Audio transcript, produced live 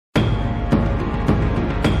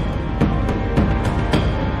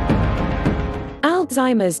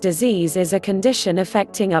Alzheimer's disease is a condition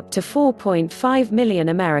affecting up to 4.5 million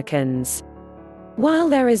Americans. While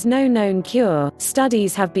there is no known cure,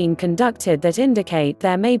 studies have been conducted that indicate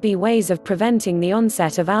there may be ways of preventing the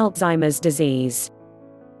onset of Alzheimer's disease.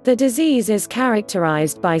 The disease is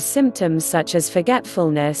characterized by symptoms such as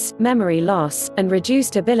forgetfulness, memory loss, and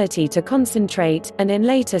reduced ability to concentrate, and in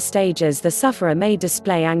later stages the sufferer may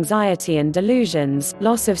display anxiety and delusions,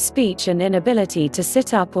 loss of speech and inability to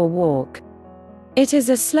sit up or walk. It is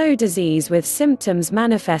a slow disease with symptoms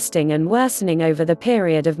manifesting and worsening over the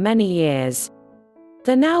period of many years.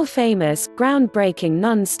 The now famous, groundbreaking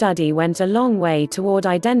nuns study went a long way toward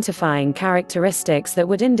identifying characteristics that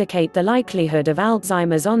would indicate the likelihood of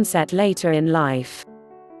Alzheimer's onset later in life.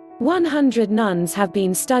 100 nuns have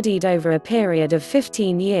been studied over a period of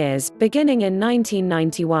 15 years, beginning in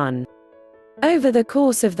 1991. Over the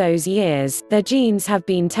course of those years, their genes have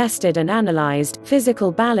been tested and analyzed,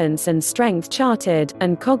 physical balance and strength charted,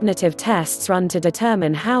 and cognitive tests run to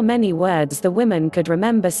determine how many words the women could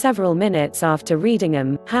remember several minutes after reading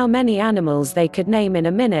them, how many animals they could name in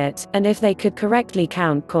a minute, and if they could correctly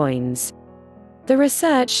count coins. The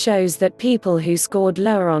research shows that people who scored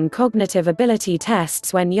lower on cognitive ability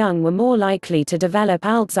tests when young were more likely to develop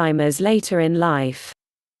Alzheimer's later in life.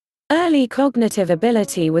 Early cognitive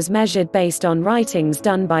ability was measured based on writings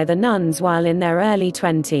done by the nuns while in their early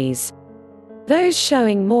 20s. Those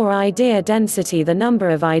showing more idea density, the number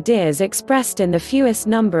of ideas expressed in the fewest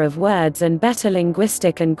number of words, and better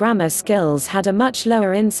linguistic and grammar skills had a much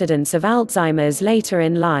lower incidence of Alzheimer's later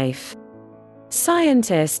in life.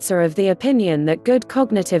 Scientists are of the opinion that good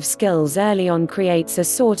cognitive skills early on creates a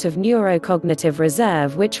sort of neurocognitive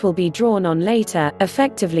reserve which will be drawn on later,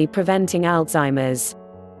 effectively preventing Alzheimer's.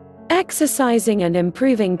 Exercising and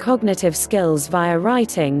improving cognitive skills via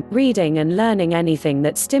writing, reading and learning anything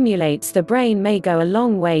that stimulates the brain may go a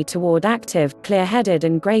long way toward active, clear-headed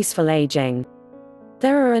and graceful aging.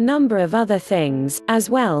 There are a number of other things, as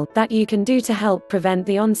well, that you can do to help prevent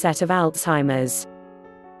the onset of Alzheimer's.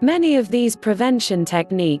 Many of these prevention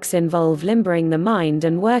techniques involve limbering the mind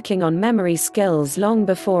and working on memory skills long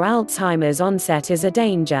before Alzheimer's onset is a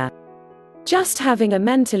danger. Just having a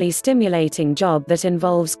mentally stimulating job that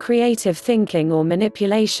involves creative thinking or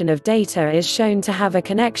manipulation of data is shown to have a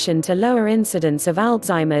connection to lower incidence of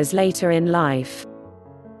Alzheimer's later in life.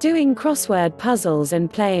 Doing crossword puzzles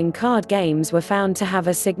and playing card games were found to have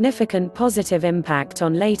a significant positive impact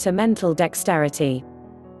on later mental dexterity.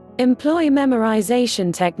 Employ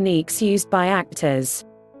memorization techniques used by actors.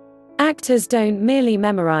 Actors don't merely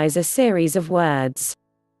memorize a series of words.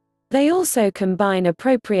 They also combine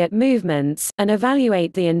appropriate movements, and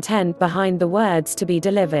evaluate the intent behind the words to be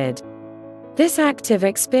delivered. This active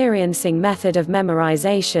experiencing method of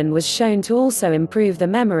memorization was shown to also improve the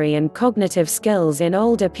memory and cognitive skills in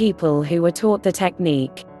older people who were taught the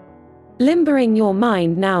technique. Limbering your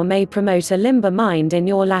mind now may promote a limber mind in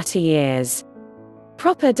your latter years.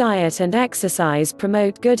 Proper diet and exercise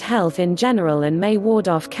promote good health in general and may ward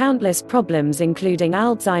off countless problems including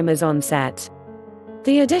Alzheimer's onset.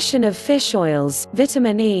 The addition of fish oils,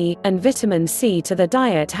 vitamin E, and vitamin C to the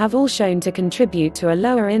diet have all shown to contribute to a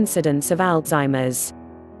lower incidence of Alzheimer's.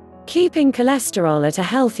 Keeping cholesterol at a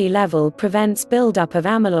healthy level prevents buildup of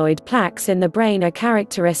amyloid plaques in the brain, a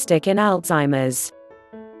characteristic in Alzheimer's.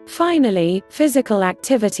 Finally, physical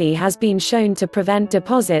activity has been shown to prevent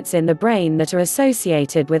deposits in the brain that are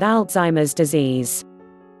associated with Alzheimer's disease.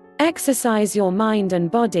 Exercise your mind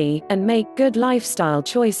and body, and make good lifestyle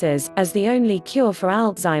choices, as the only cure for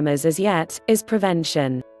Alzheimer's as yet is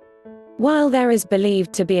prevention. While there is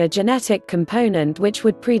believed to be a genetic component which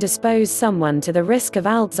would predispose someone to the risk of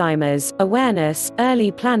Alzheimer's, awareness,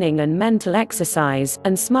 early planning and mental exercise,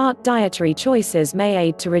 and smart dietary choices may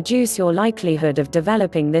aid to reduce your likelihood of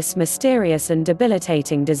developing this mysterious and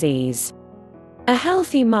debilitating disease. A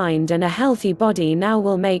healthy mind and a healthy body now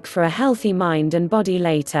will make for a healthy mind and body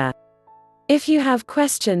later. If you have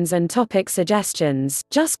questions and topic suggestions,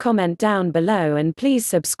 just comment down below and please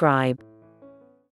subscribe.